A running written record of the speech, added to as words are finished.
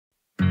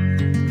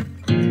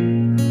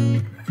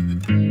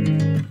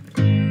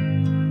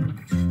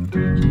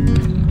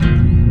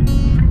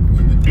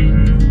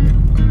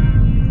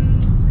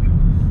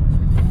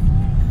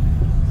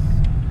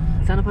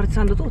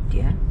apprezzando tutti,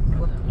 eh.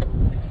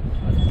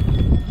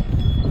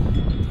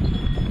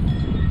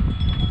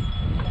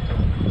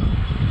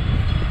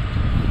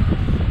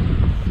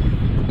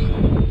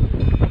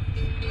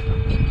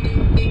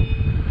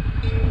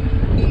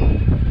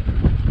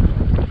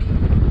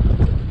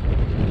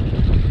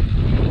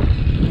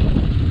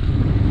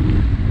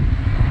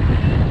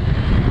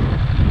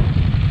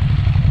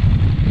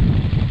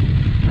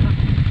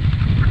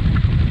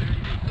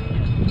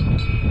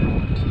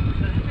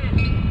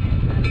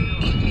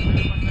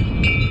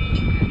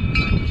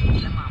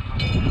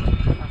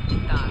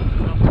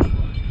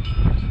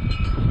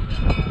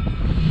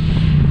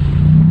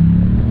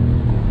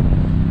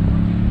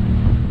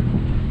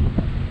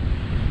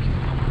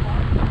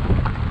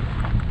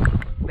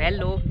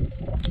 Bello.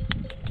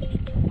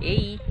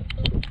 Ehi.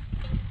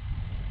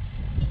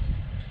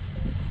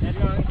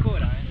 Arriva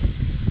ancora,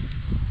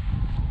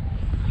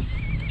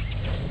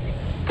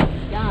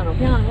 Piano,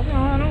 piano,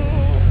 piano.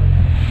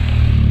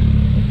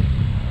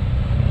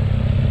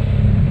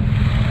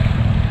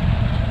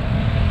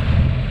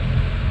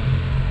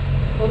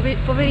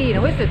 Poverino,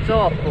 questo è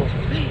zoppo.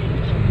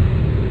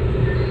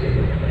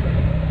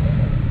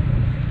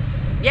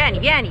 Vieni,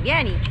 vieni,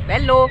 vieni.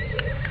 Bello.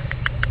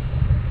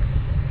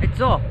 È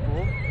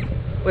zoppo?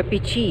 O è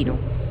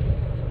piccino?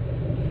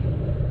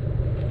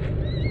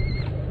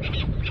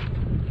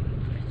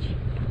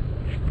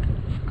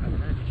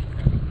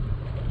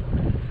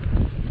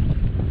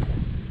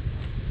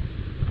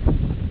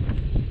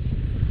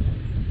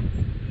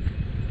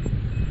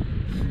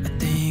 I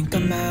think I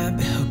might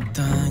be hooked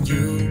on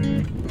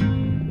you.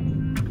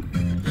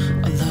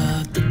 All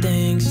of the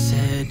things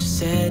you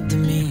said to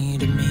me,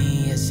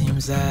 it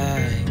seems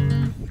like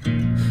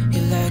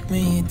you like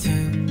me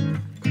too.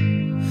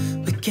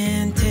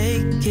 Can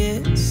take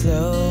it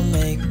slow,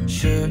 make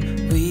sure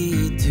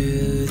we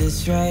do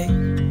this right.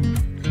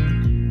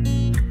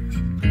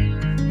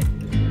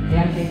 E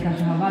anche il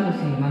caciocavallo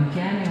si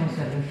mantiene o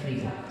serve il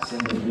frigo?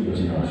 Sempre il frigo,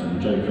 sì, no, sono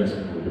già i freschi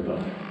quello che fa.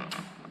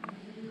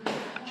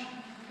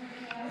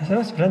 Se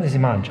no si prende e si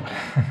mangia.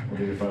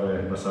 Potevi fare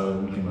passare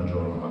l'ultimo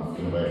giorno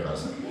quando vai a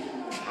casa.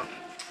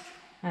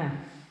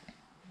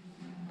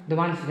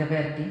 Domani siete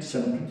aperti?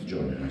 Siamo tutti i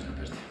giorni noi siamo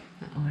aperti.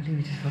 Oh, al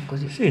limite si fa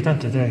così. Sì,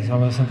 tanto te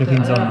siamo sempre qui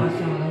in Allora zona.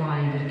 passiamo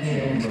domani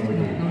perché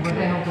non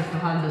vorrei con questo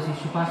caldo si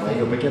sciupasse. Ma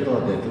io perché te l'ho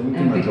detto, È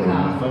l'ultimo un giorno,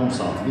 peccato. fai un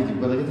salto, vedi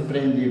quello che ti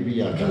prendi e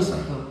via a casa.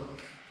 Giusto.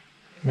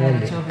 Belli,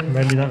 Facciamo per-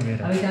 belli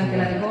davvero. Avete anche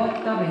la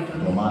ricotta?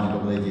 Domani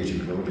dopo le 10,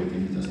 perché oggi è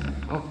finita sempre.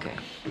 Ok.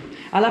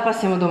 Allora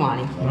passiamo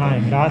domani.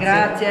 Vai, grazie.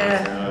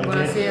 Grazie.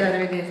 Buonasera,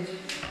 arrivederci.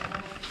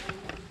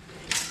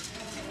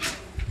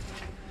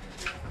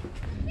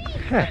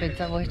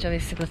 Pensavo che ci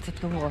avesse col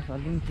sottovuoto,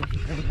 al limite.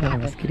 La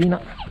mascherina.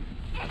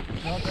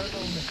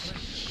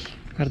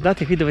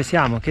 Guardate qui dove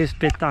siamo, che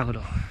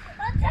spettacolo.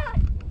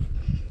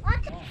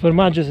 Il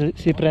formaggio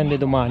si prende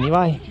domani,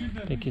 vai,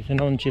 perché se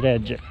no non ci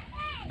regge.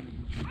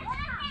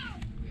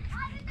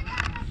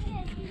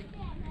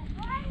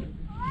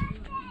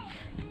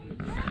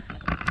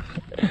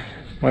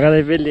 Magari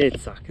che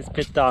bellezza, che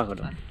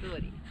spettacolo.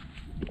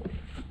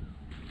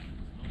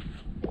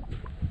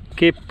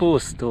 Che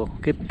posto,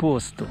 che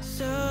posto.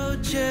 So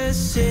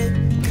just sit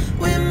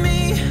with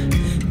me,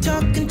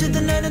 talking to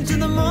the night until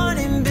the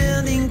morning,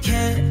 building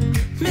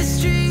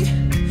chemistry.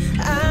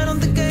 I don't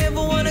think I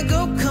ever wanna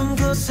go, come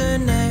closer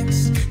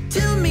next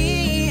to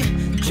me.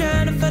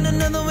 Trying to find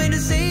another way to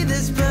say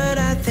this, but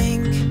I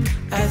think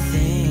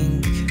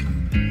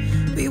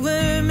we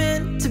were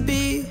meant to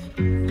be.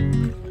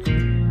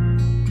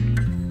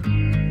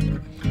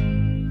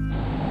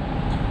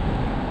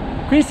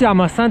 Qui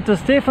siamo a Santo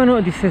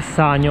Stefano di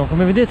Sessagno,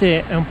 come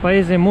vedete è un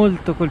paese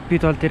molto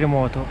colpito dal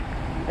terremoto,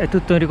 è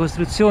tutto in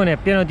ricostruzione, è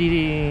pieno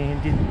di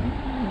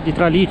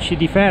tralicci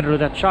di ferro,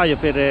 di acciaio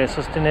per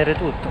sostenere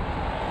tutto.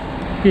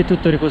 Qui è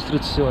tutto in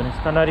ricostruzione,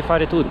 stanno a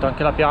rifare tutto,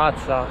 anche la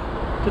piazza,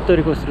 tutto in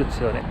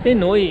ricostruzione. E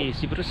noi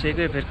si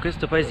prosegue per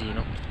questo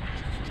paesino.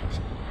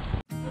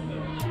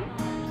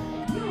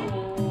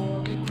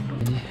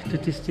 Tutti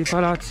questi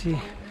palazzi,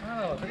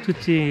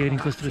 tutti in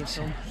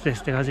ricostruzione,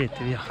 queste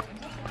casette via.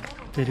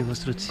 Per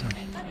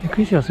ricostruzioni. E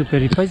qui si va su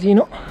per il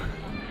paesino.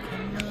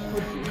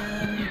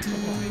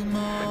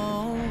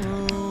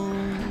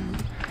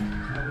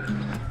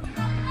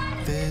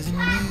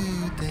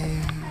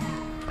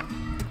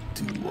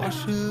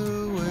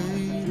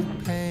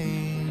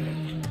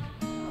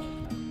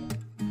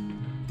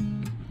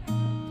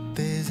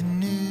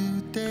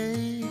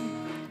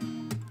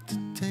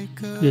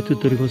 Qui è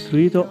tutto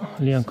ricostruito,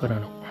 lì ancora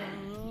no.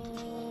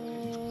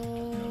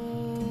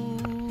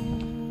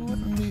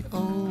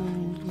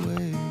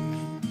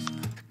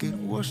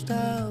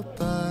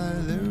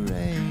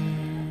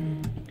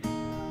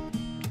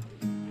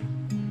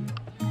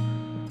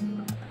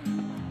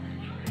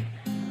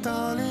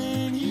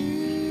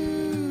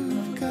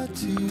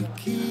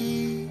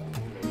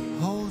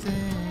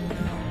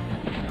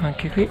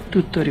 Anche qui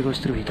tutto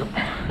ricostruito,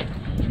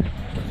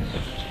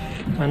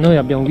 ma noi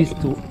abbiamo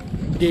visto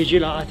dei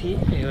gelati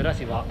e ora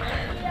si va,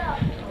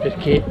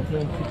 perché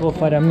non si può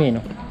fare a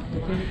meno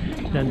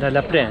di andarli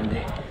a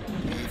prendere.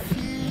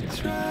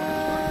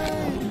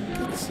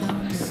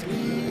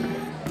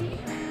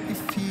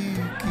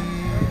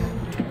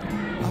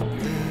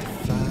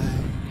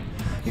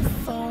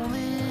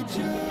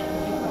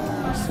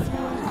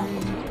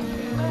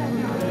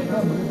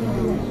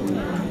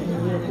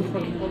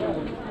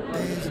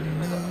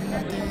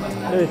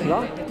 Dove si va?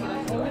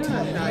 Non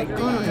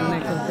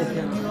è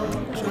conteggiato.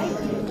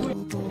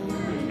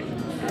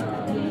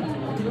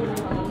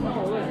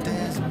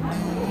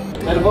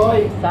 Per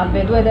voi?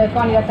 Salve, 2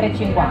 telefoni da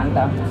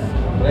 3,50.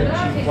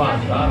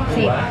 3,50?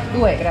 Sì,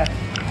 2, grazie.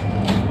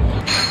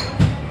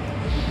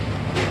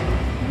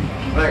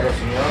 Prego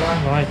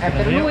signora. Vai, È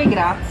per lui,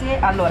 grazie.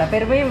 Allora,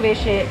 per me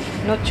invece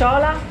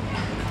nocciola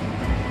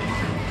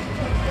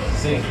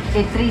Sì.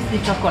 e tris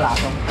di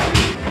cioccolato.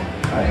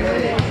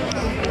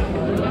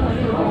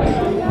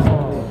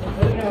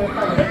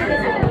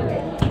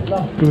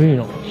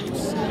 Provino.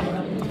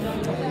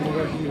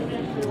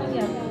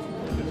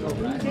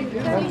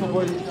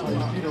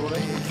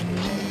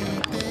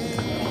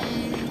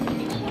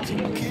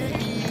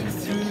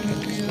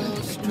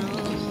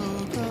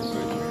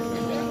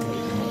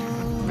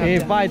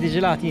 E vai di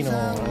gelatino,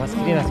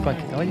 mascherina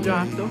spacchetta.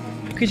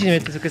 Qui ci si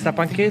mette su questa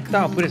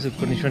panchetta oppure sul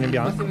cornicione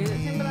bianco.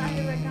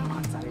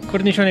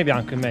 Cornicione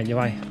bianco è meglio,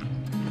 vai.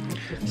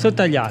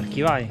 Sotto agli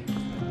archi, vai.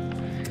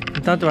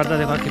 Intanto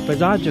guardate qualche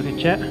paesaggio che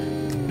c'è.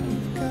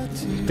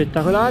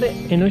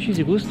 Spettacolare, e noi ci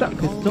si gusta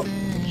questo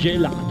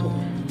gelato.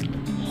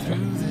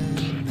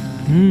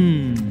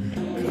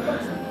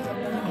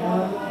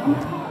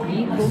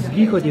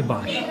 Vico dei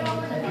baci.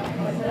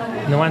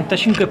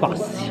 95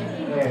 passi.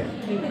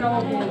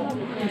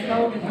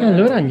 E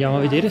allora andiamo a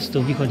vedere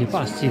sto vico dei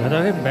passi,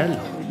 guarda che bello.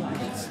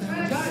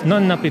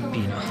 Nonna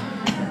Peppina.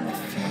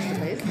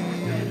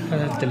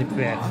 Guardate le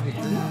pecore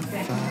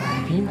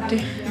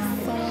finte.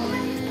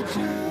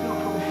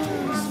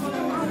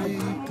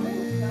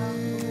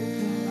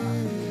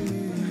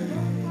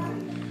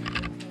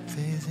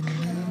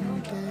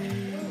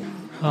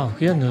 Ah,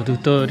 qui hanno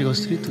tutto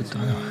ricostruito tutto,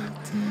 no?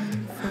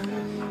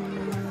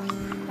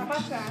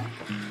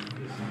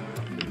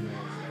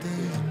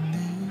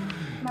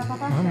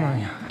 Mamma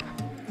mia.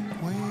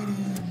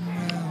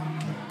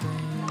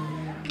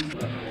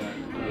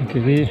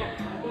 Anche qui è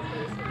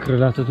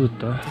crollato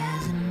tutto,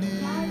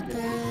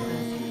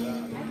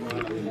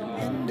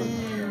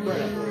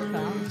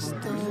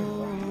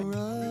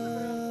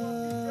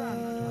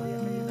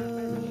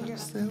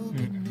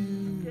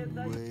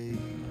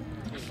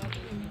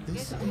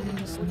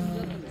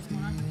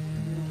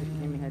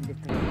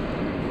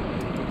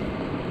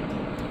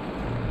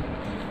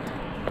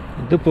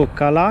 Dopo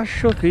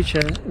Calascio qui c'è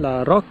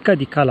la rocca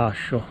di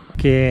Calascio,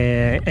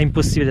 che è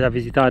impossibile da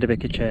visitare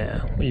perché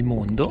c'è il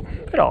mondo,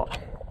 però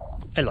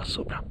è là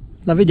sopra.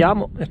 La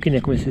vediamo e quindi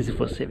è come se si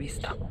fosse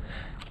vista.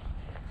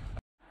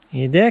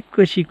 Ed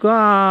eccoci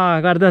qua,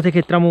 guardate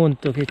che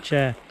tramonto che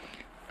c'è.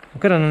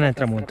 Ancora non è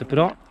tramonto,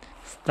 però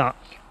sta...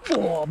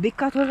 Oh, ho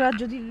beccato il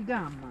raggio di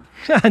gamma.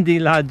 Di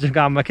raggio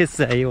gamma, che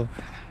sei, oh?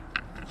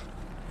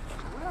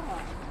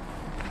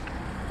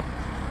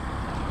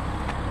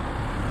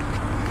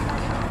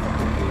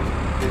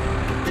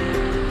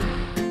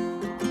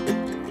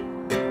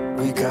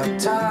 Got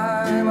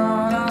time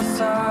on our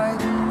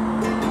side.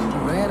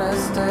 We're in a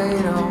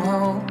state of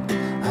home.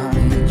 I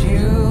need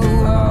you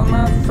on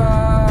my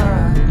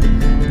fire.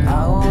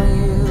 I want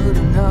you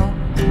to know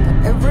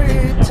that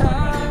every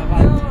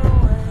time you're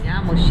away.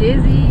 Siamo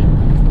scesi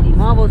di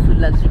nuovo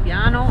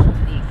sull'altopiano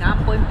di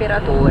Campo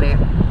Imperatore,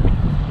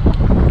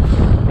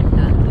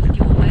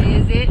 dall'ultimo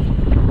paese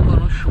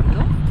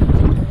conosciuto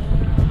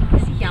che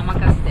si chiama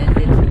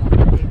Castelluccio.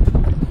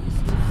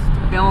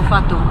 Abbiamo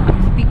fatto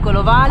un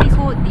piccolo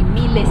valico di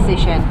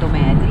 1600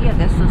 metri,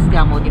 adesso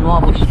stiamo di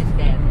nuovo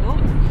scendendo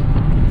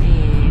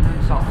e non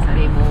so,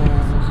 saremo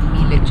su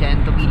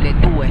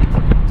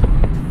 1100-1200.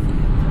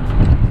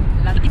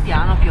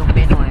 L'altipiano più o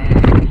meno è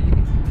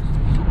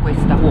su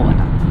questa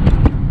quota.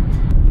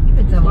 Io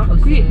pensavo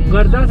fosse... Qui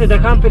guardate da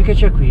camper che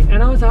c'è qui, è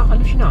una cosa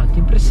allucinante,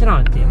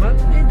 impressionante, ma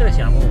dove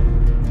siamo?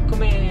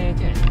 Come...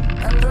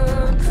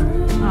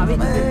 Ah,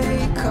 vedi?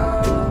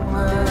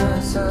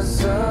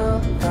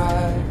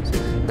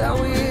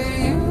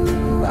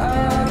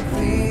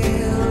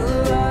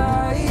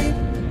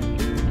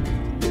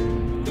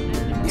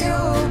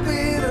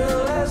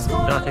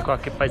 Guardate qua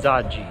che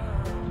paesaggi.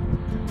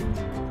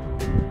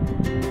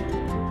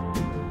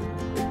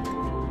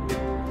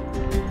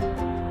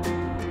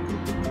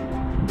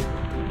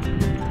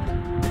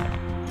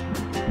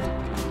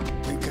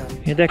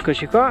 Ed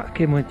eccoci qua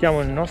che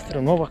montiamo il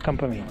nostro nuovo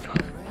accampamento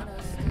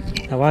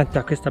davanti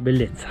a questa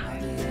bellezza.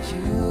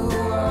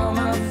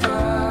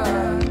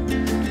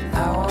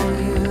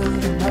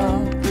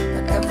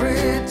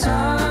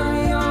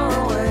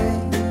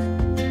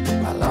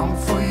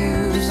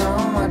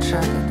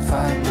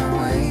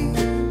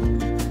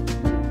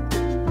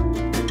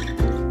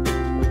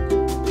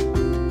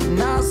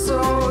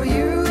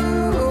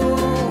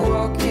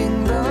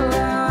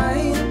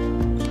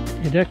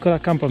 Ed ecco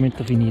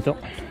l'accampamento finito.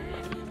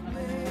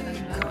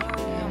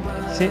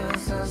 Sì.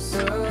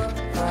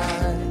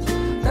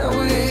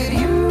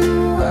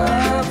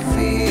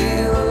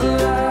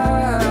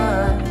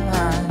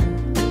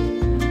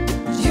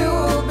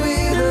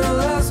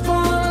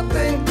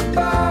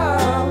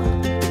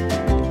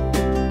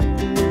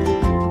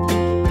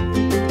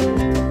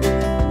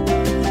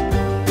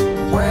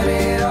 When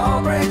it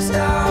all breaks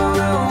down,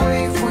 I'll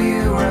wait for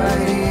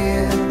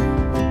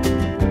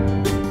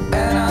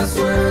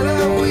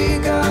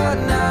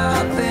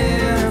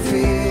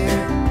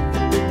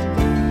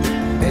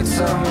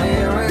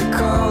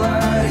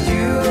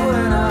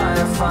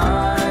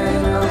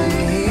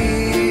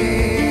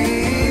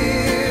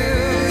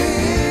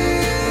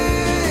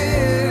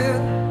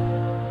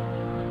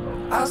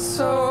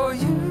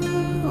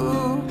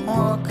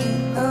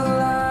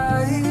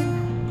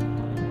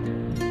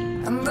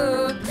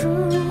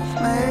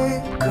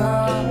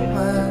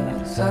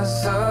a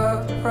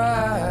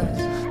surprise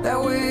that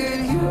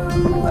with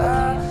you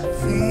I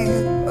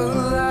feel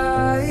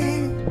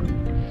alive.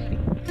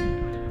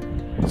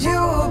 You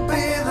will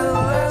be the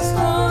last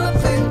one to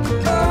think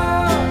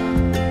about,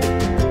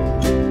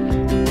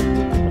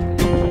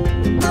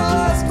 the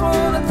last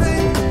one to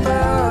think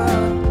about.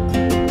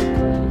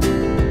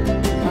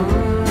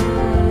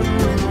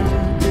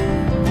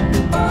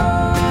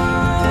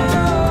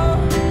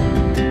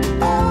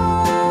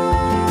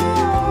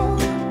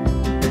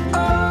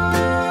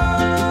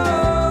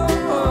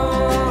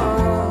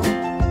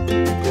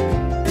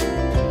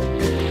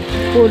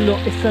 Pollo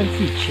e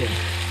salsicce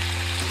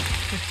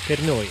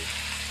per noi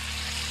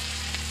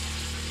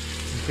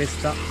in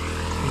questa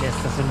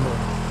minestra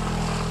salmone.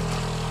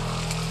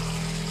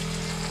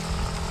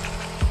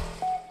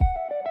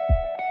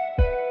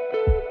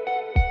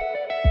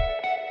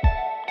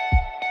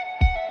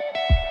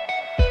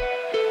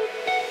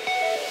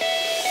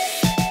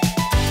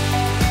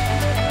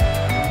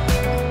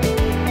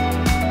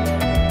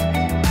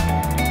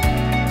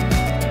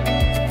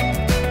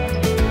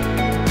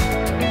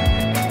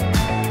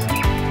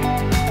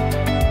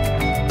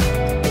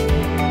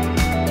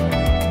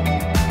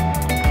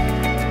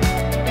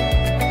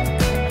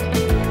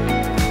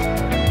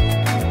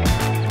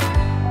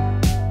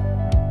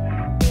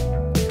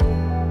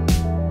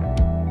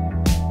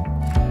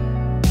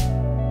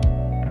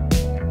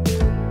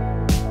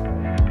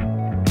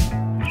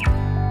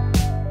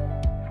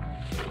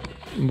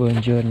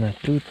 Buongiorno a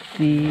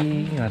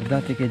tutti,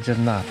 guardate che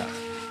giornata,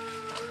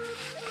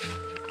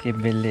 che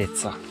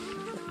bellezza,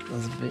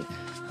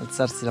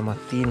 alzarsi la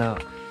mattina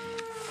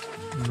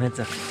in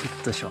mezzo a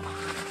tutto ciò.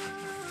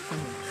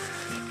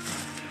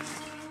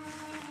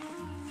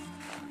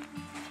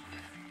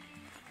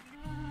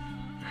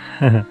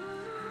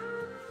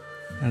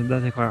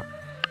 Guardate qua,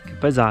 che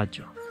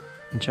paesaggio,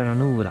 non c'è una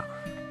nuvola.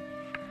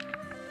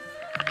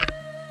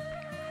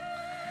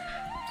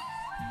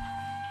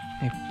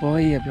 E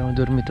poi abbiamo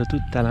dormito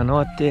tutta la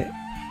notte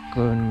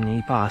con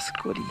i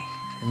pascoli,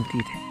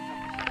 sentite.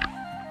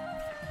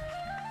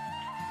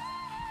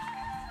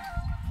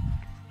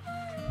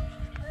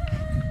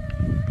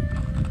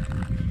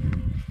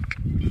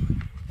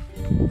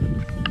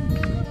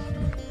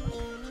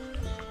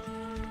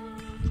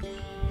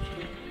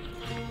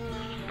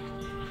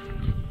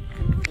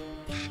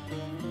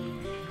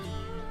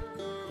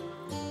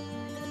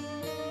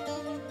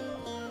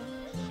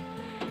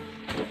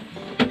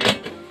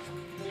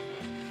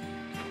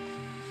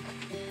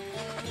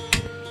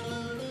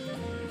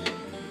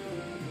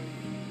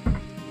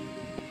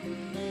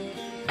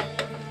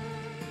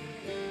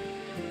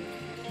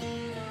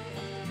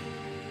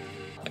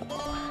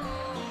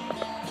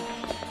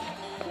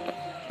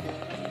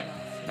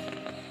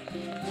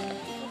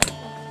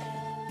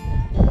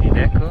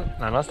 Ecco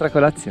la nostra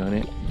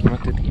colazione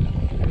mattutina,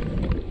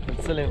 il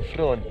sole in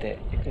fronte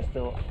e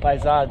questo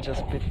paesaggio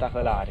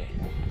spettacolare.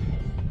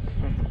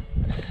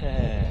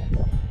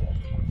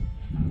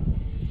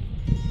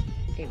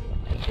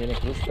 E le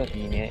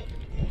crostatine,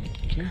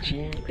 cin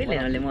cin.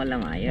 Quelle non le molla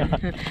mai,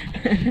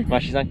 Ma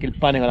ci sa anche il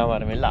pane con la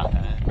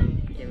marmellata,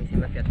 Che mi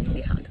sembra piatto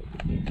indicato.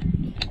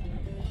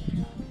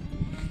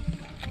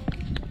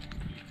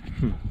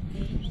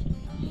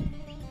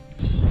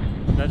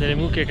 Guardate le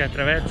mucche che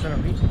attraversano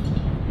qui.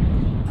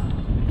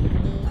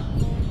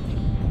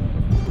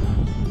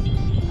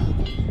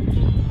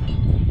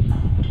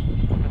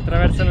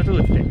 Attraversano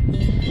tutte.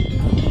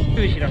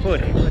 Più vicino,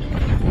 corri.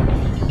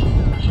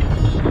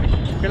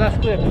 Quella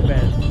scura è più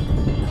bella.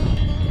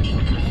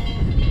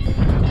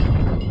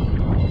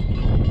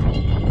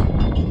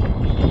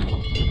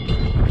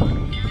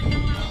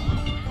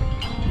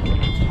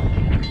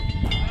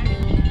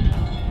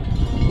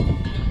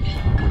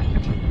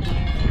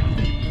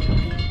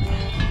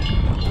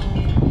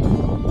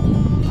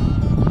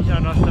 C'è la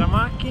nostra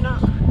macchina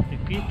e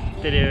qui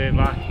tutte le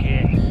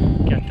vacche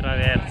che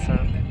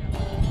attraversano.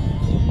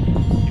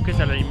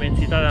 Questa è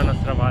l'immensità della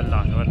nostra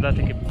vallata,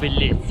 guardate che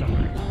bellezza,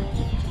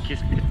 che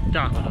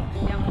spettacolo.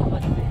 Vediamo un po'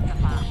 di questa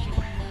pace.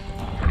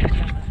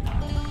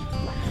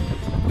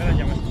 Ora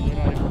andiamo a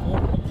esplorare un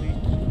po' qui.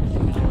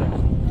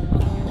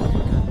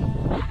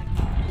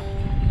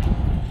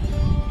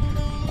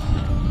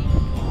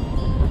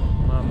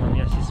 Mamma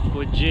mia, si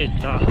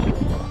spoggetta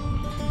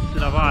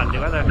sulla valle,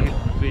 guarda che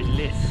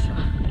bellezza.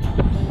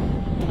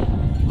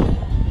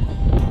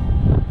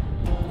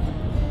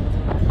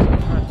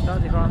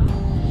 Guardate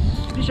qua.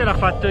 Qui c'è la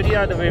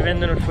fattoria dove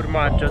vendono il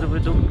formaggio,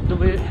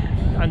 dove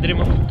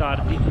andremo più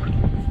tardi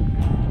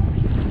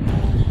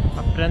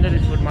a prendere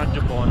il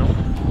formaggio buono.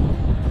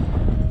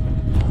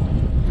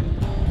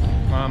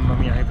 Mamma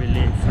mia che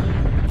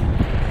bellezza.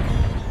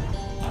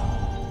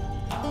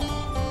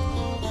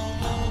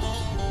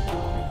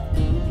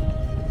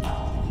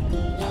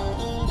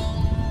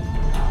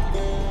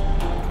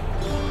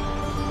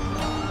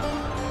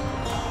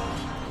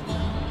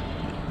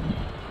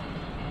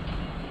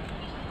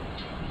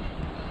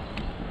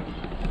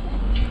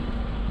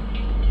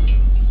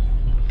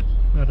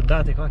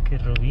 Guardate qua che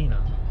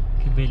rovina,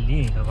 che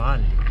bellini i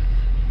cavalli.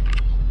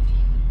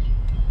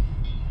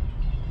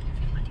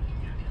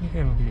 Mi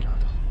fermo qui di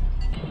lato.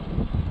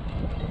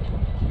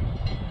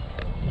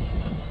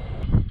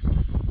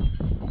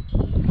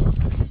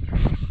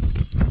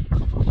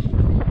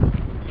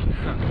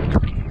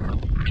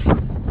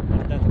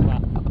 Guardate qua,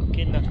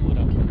 che natura.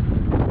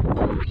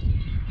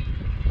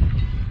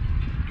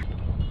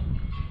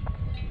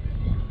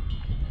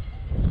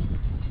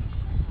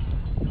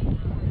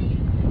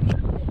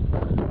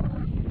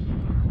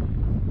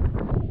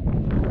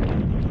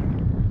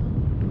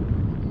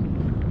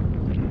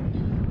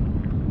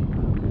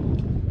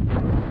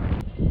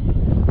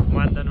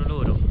 Comandano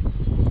loro.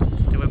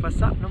 Se vuoi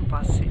passare, non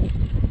passi.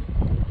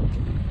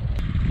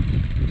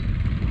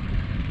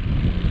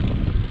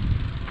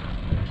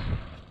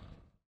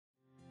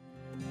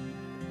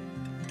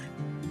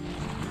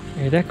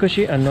 Ed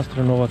eccoci al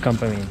nostro nuovo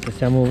accampamento.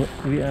 Siamo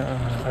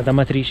ad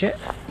Amatrice,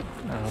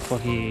 a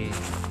pochi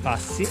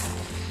passi,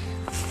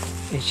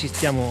 e ci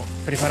stiamo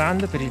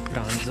preparando per il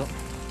pranzo.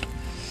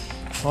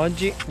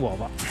 Oggi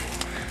uova.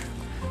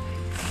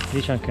 Lì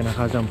c'è anche una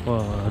casa un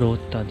po'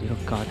 rotta,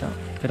 diroccata,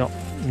 però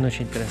non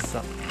ci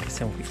interessa che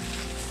siamo qui.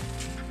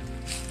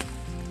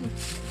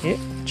 E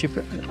ci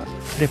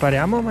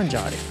prepariamo a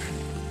mangiare.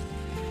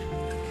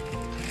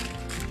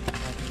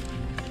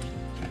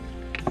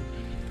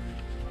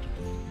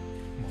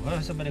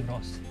 Guarda, sono belle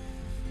grosse.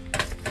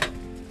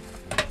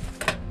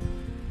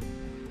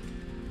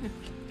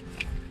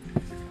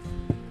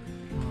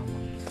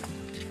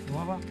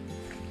 Uova.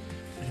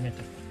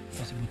 Rimetto,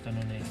 qua si buttano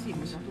nei... Sì,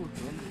 usa tutto.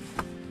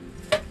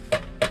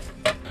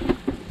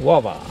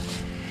 Uova.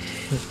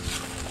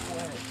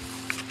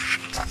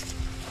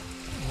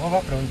 Uova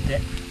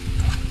pronte.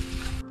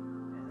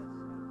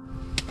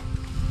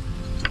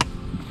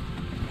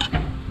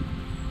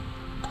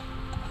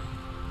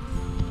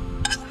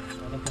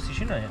 Vado un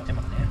posticino, non è niente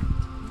male.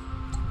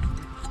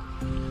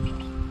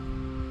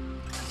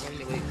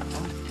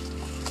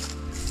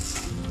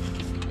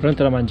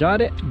 Pronto da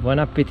mangiare? Buon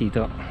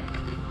appetito!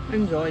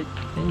 Enjoy.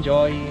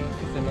 Enjoy!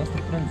 Questo è il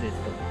nostro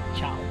pranzetto.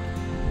 Ciao!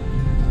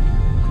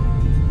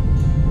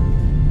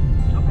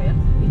 Ok.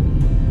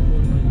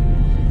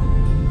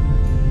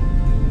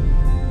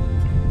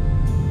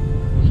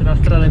 C'è una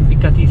strada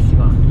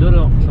impiccatissima,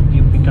 loro sono più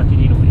impiccati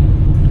di noi.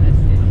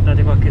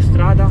 Guardate qualche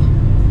strada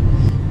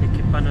e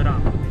che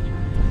panorama!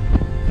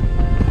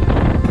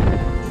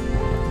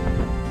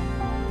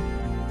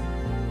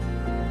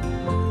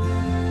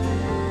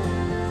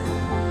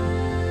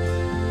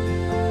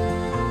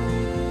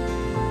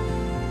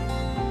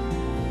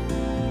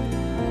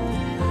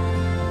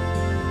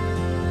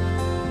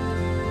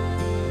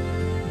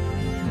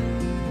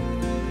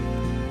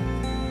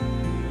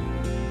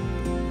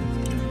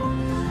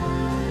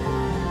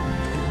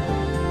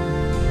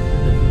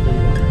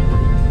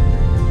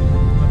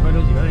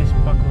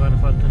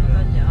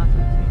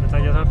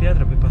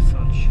 Pietra per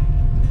passarci.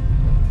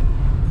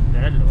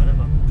 Bello,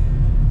 guarda.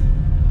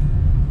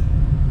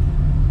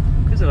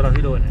 Questo è la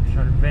filone,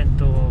 c'ha il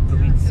vento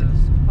propizio.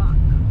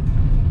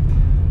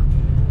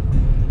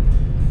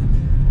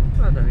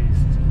 Guarda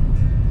questo.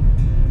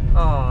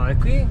 Oh, e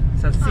qui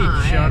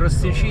salsiccia, ecco,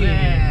 arrosticini.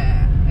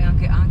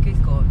 E anche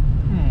il corpo.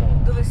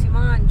 Dove si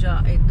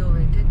mangia e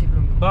dove te ti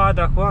preoccupi.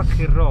 Guarda qua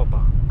che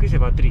roba. Qui si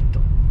va dritto.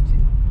 Sì.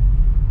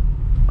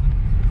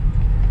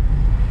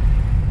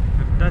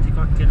 Guardate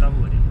qua che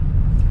lavori.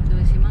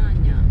 Dove si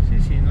mangia.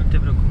 Sì, non ti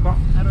preoccupare.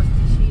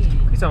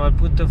 Arrosticini. Qui siamo al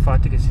punto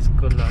infatti che si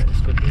scolletta.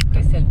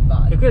 Questo è il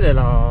bar. E quella è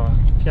la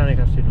piana di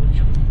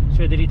Castelluccio. Si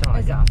vede l'Italia.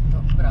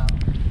 Esatto, bravo.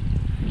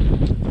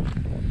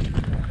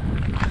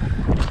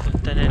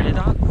 Fontanelle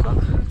d'acqua.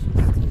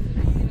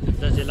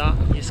 Guardate là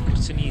gli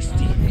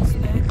escursionisti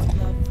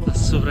là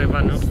sopra che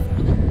vanno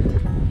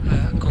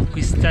a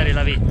conquistare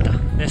la vetta.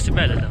 Deve essere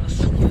bella da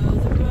lassù.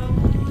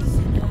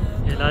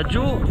 E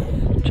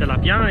laggiù c'è la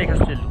piana di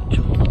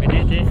Castelluccio.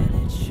 Vedete?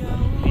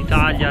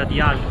 L'Italia di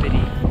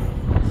alberi.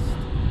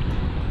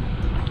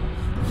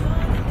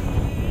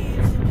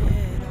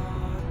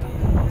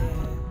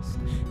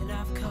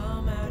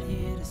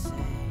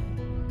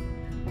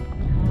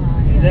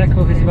 Ed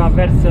ecco che si va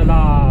verso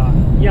la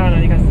piana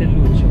di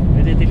Castelluccio.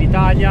 Vedete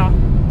l'Italia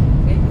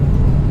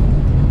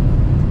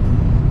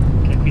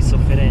che è qui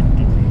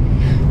sofferente.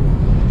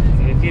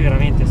 Perché qui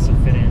veramente è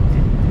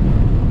sofferente.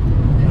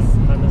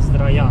 L'hanno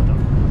sdraiata.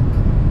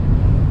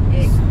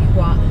 E di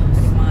qua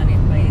rimane il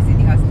paese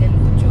di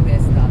Castelluccio che è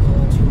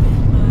stato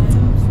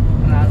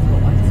raso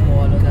al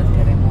suolo dal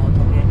terremoto,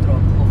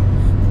 purtroppo.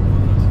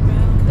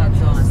 Tutta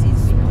zona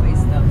sismica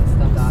questa è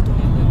stata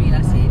nel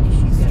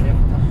 2016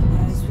 terremotata.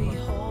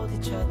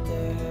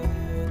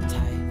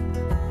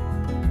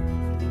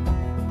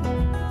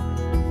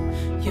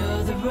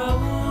 You're the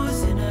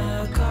rose in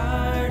a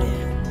garden,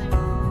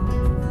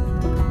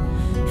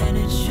 and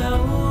it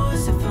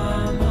shows if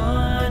I'm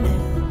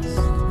honest.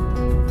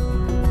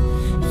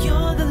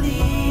 You're the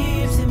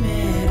leaves in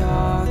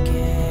mid-August,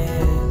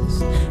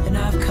 and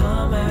I've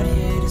come out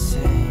here to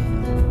say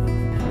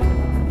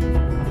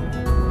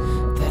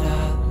that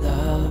I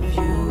love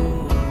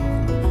you.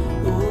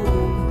 Ooh,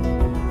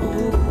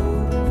 ooh,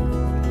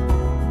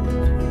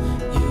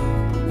 you,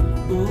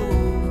 ooh,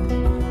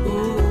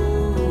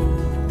 ooh.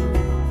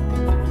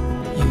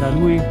 da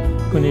lui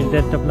con il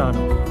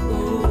deltaplano.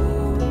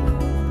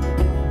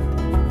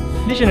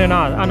 Lì ce n'è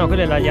un'altra, ah no,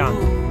 quella è la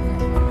Yankee.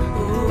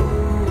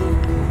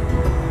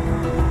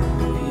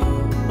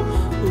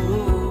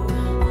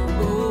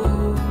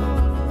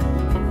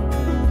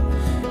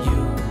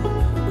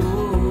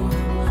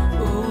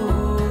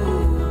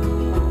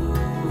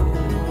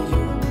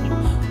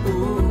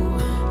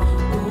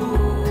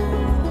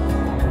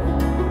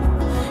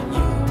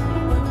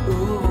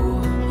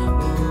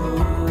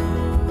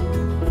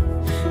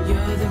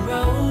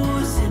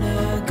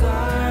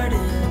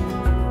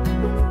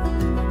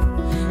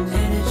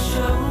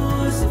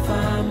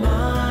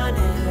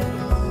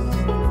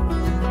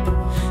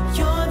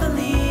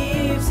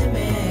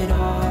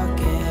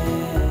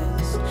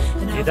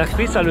 E da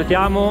qui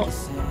salutiamo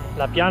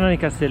la piana di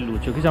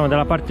Castelluccio. Qui siamo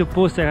dalla parte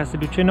opposta di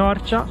Castelluccio di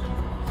Norcia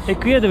e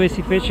qui è dove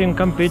si fece un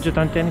campeggio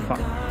tanti anni fa.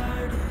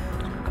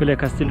 Quello è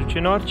Castelluccio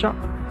di Norcia,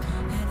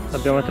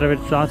 l'abbiamo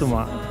attraversato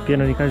ma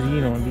pieno di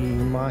casino, di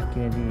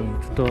macchine, di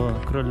tutto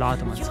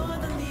crollato, ma insomma.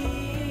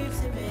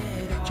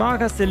 Ciao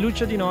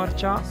Castelluccio di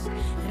Norcia!